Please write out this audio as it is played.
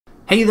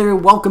Hey there,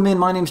 welcome in.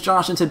 My name's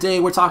Josh, and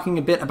today we're talking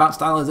a bit about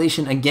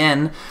stylization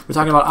again. We're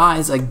talking about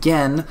eyes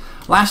again.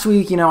 Last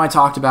week, I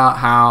talked about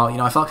how,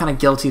 I felt kind of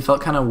guilty, felt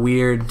kind of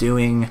weird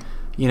doing,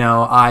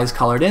 eyes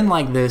colored in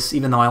like this,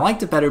 even though I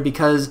liked it better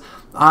because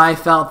I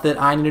felt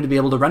that I needed to be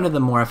able to render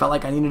them more. I felt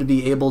like I needed to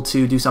be able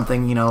to do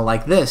something,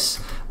 like this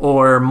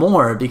or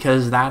more,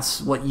 because that's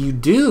what you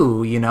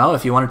do,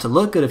 if you want it to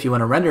look good, if you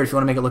want to render, if you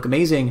want to make it look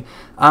amazing.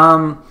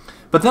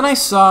 But then I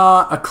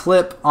saw a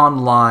clip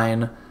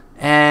online,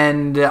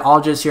 and I'll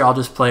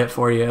just play it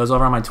for you. It was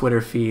over on my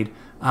Twitter feed,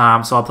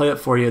 so I'll play it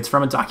for you. It's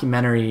from a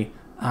documentary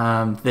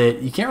that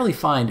you can't really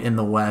find in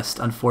the West,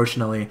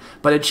 unfortunately,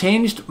 but it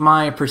changed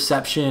my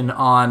perception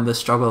on the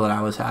struggle that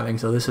I was having.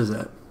 So this is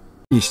it.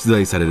 に出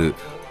題される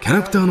キャ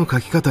ラクターの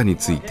描き方に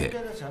ついて。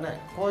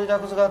こういう画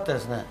図があってで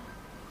すね、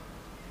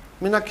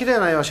みんな綺麗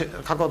な絵を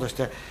描こうとし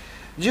て、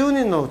10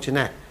人のうち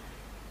ね、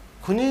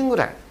9人ぐ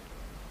らい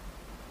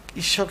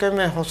一生懸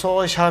命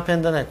細いシャーペ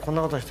ンでね、こん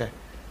なことして。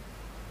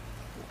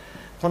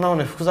こんなふう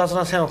に複雑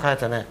な線を描い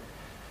てね、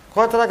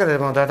こうやっただけで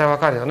もう大体わ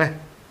かるよね。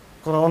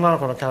この女の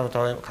子のキャラクタ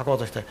ーを描こう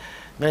として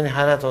目に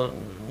ハイライト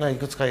を、い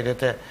くつか入れ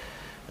て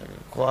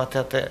こうやって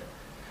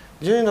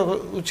10人の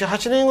うち8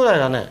人ぐらい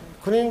がね、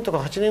9人とか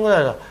8人ぐ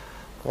らいが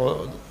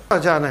こう、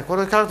じゃあね、こ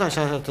れキャラクターにし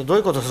たらってどうい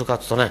うことするかっ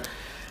ていうとね、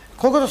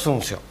こういうことするん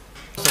ですよ。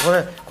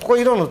ここ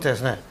色塗ってで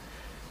すね、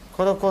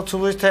これをこう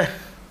潰して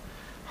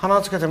鼻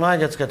つけて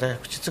眉毛つけて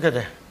口つけ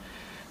て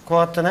こう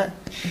やってね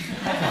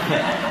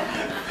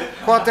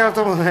こうやってやる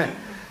ともうね、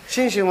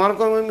心身丸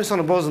こみそ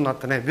の坊主になっ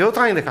てね、秒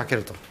単位で描け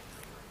ると、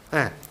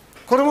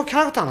これもキ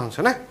ャラクターなんです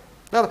よね。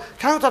だから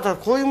キャラクターとは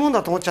こういうもん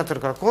だと思っちゃってる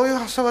から、こういう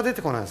発想が出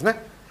てこないです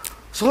ね。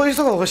そういう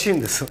人が欲しいん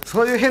です。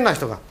そういう変な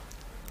人が、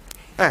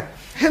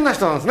変な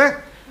人なんですね。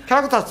キャ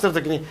ラクターつってる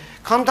時に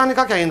簡単に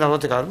描きゃいいんだろうっ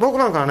ていうか、僕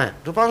なんかはね、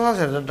ルパン三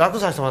世で楽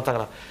させてもらったか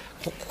ら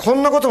こ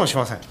んなこともし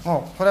ません。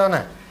もうこれは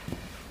ね、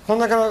こん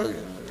だけのキ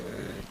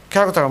ャ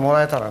ラクターがも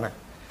らえたらね、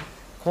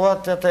こうや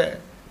ってやって、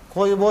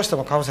こういう帽子で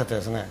もかぶせてで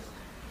すね、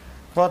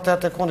こうやってやっ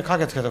てここに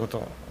影つけておく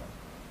と、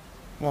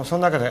もうそ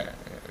の中で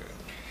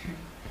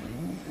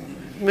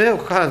目を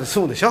かからず済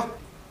むでしょ。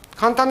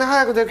簡単に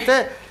早くでき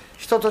て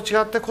人と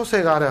違って個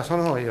性があればそ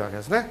の方がいいわけ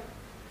ですね。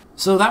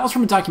So that was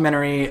from a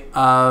documentary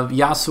of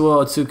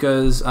Yasuo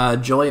Otsuka's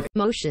Joy of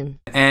Motion.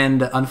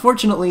 And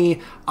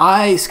unfortunately,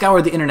 I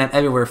scoured the internet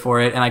everywhere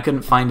for it, and I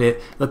couldn't find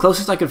it. The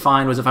closest I could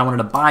find was if I wanted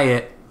to buy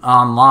it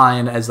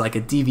online as like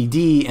a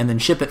DVD and then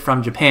ship it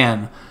from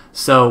Japan.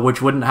 So,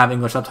 which wouldn't have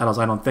English subtitles,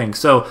 I don't think.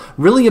 So,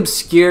 really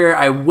obscure.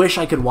 I wish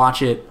I could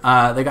watch it.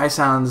 The guy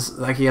sounds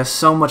like he has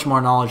so much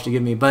more knowledge to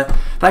give me. But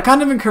that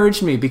kind of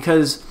encouraged me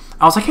because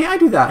I was like, hey, I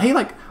do that. Hey,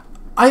 like,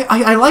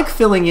 I like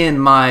filling in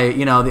my,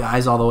 the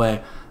eyes all the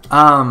way.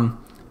 And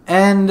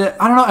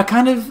I don't know,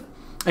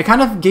 it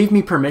kind of gave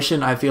me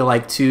permission, I feel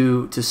like,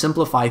 to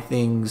simplify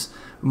things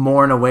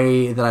more in a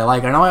way that I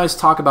like. I know I always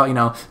talk about,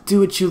 do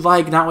what you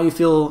like, not what you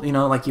feel,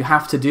 like you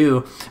have to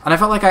do. And I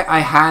felt like I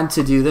had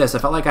to do this. I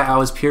felt like I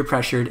was peer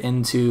pressured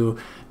into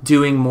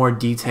doing more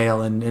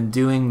detail and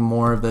doing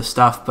more of this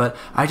stuff, but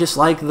I just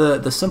like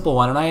the simple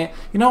one. And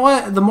you know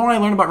what, the more I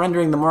learn about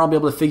rendering, the more I'll be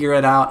able to figure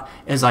it out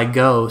as I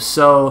go.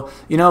 So,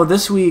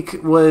 this week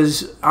I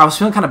was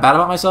feeling kind of bad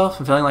about myself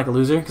and feeling like a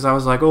loser because I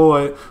was like,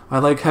 oh, I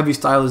like heavy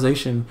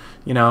stylization,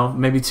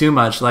 maybe too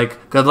much,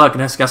 like, good luck,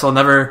 and I guess I'll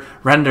never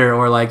render,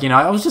 or like,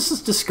 I was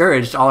just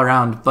discouraged all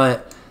around.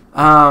 But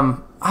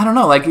I don't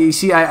know, like, you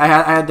see, I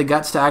had the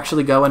guts to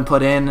actually go and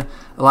put in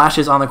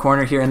lashes on the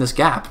corner here in this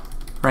gap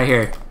right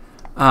here.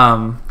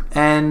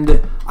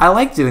 And I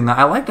like doing that.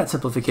 I like that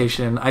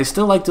simplification. I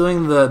still like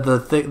doing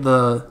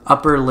the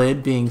upper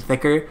lid being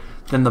thicker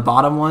than the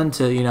bottom one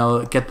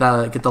to get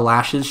the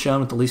lashes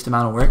shown with the least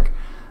amount of work.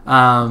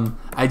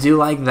 I do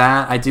like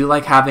that. I do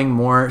like having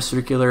more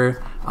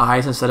circular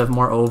eyes instead of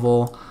more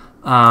oval.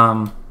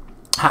 Calling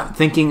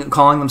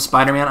them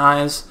Spider-Man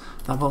eyes.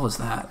 What was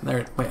that?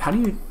 There. Wait, how do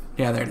you?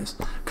 Yeah, there it is.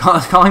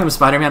 Calling them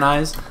Spider-Man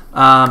eyes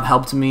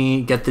helped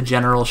me get the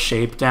general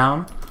shape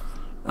down.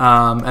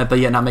 But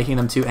yet not making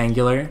them too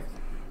angular.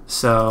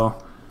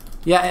 So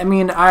yeah, I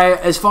mean,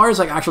 as far as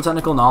like actual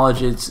technical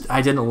knowledge,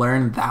 I didn't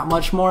learn that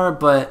much more,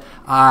 but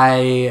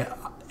it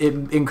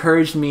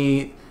encouraged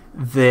me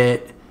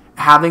that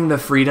having the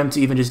freedom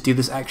to even just do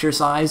this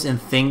exercise and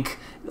think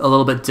a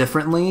little bit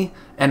differently,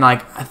 and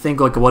like I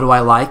think like, what do I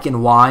like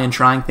and why, and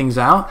trying things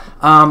out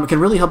can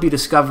really help you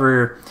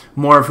discover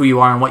more of who you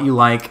are and what you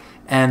like,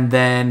 and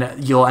then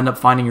you'll end up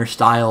finding your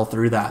style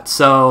through that.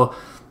 So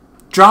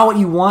draw what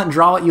you want,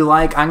 draw what you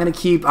like. I'm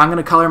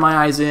gonna color my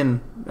eyes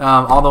in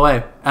all the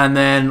way, and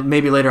then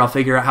maybe later I'll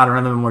figure out how to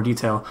render them in more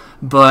detail.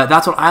 But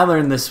that's what I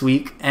learned this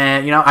week,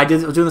 and I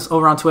was doing this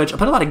over on Twitch. I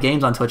put a lot of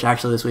games on Twitch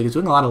actually this week. I was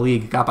doing a lot of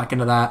League, got back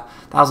into that.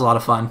 That was a lot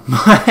of fun.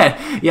 But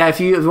yeah,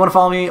 if you want to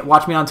follow me,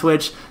 watch me on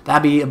Twitch,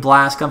 that'd be a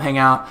blast. Come hang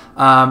out,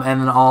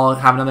 and then I'll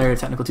have another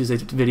Technical Tuesday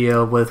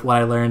video with what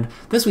I learned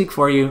this week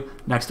for you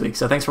next week.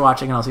 So thanks for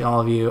watching, and I'll see all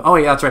of you. Oh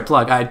yeah, that's right,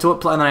 plug. And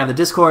then I have the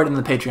Discord and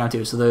the Patreon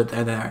too, so they're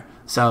there.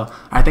 So,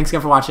 alright, thanks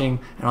again for watching,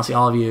 and I'll see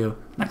all of you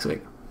next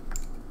week.